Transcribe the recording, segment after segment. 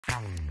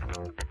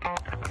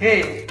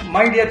Hey,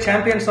 my dear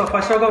champions of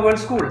Asoka World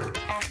School.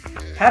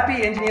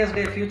 Happy Engineers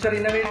Day, future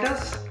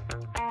innovators.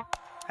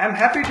 I am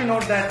happy to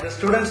note that the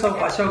students of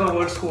Asoka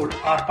World School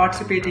are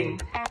participating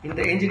in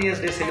the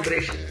Engineers Day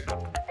celebration.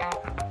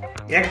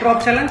 Egg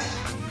drop challenge?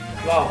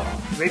 Wow,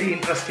 very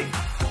interesting.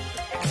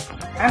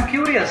 I am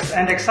curious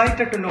and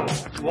excited to know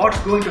what's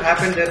going to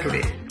happen there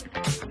today.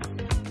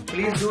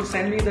 Please do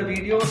send me the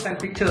videos and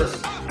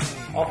pictures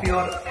of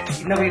your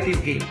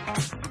innovative game.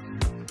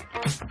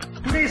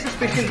 Today is a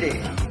special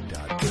day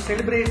to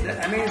celebrate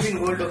the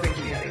amazing world of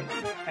engineering.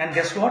 And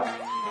guess what?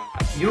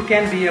 You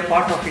can be a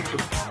part of it too.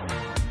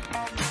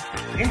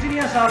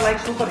 Engineers are like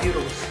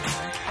superheroes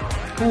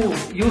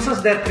who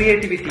uses their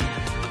creativity,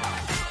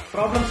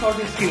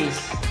 problem-solving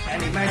skills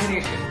and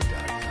imagination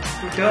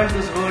to turn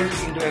this world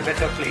into a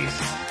better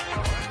place.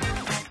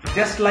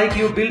 Just like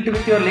you built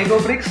with your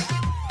Lego bricks,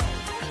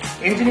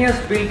 engineers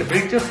build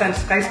bridges and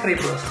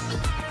skyscrapers,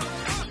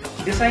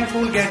 design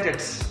cool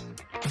gadgets,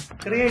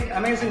 create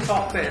amazing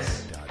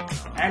softwares,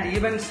 and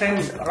even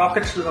send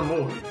rockets to the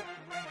moon.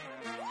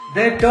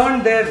 They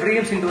turn their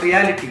dreams into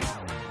reality,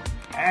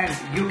 and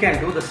you can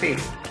do the same.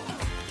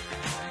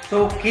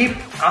 So keep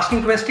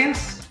asking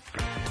questions,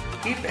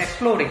 keep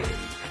exploring,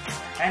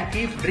 and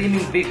keep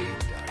dreaming big,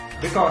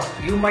 because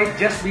you might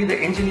just be the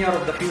engineer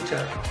of the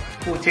future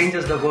who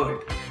changes the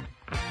world.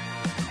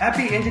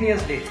 Happy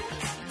Engineers Day,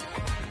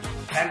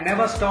 and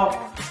never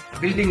stop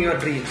building your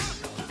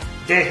dreams.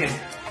 Jai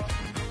Hind.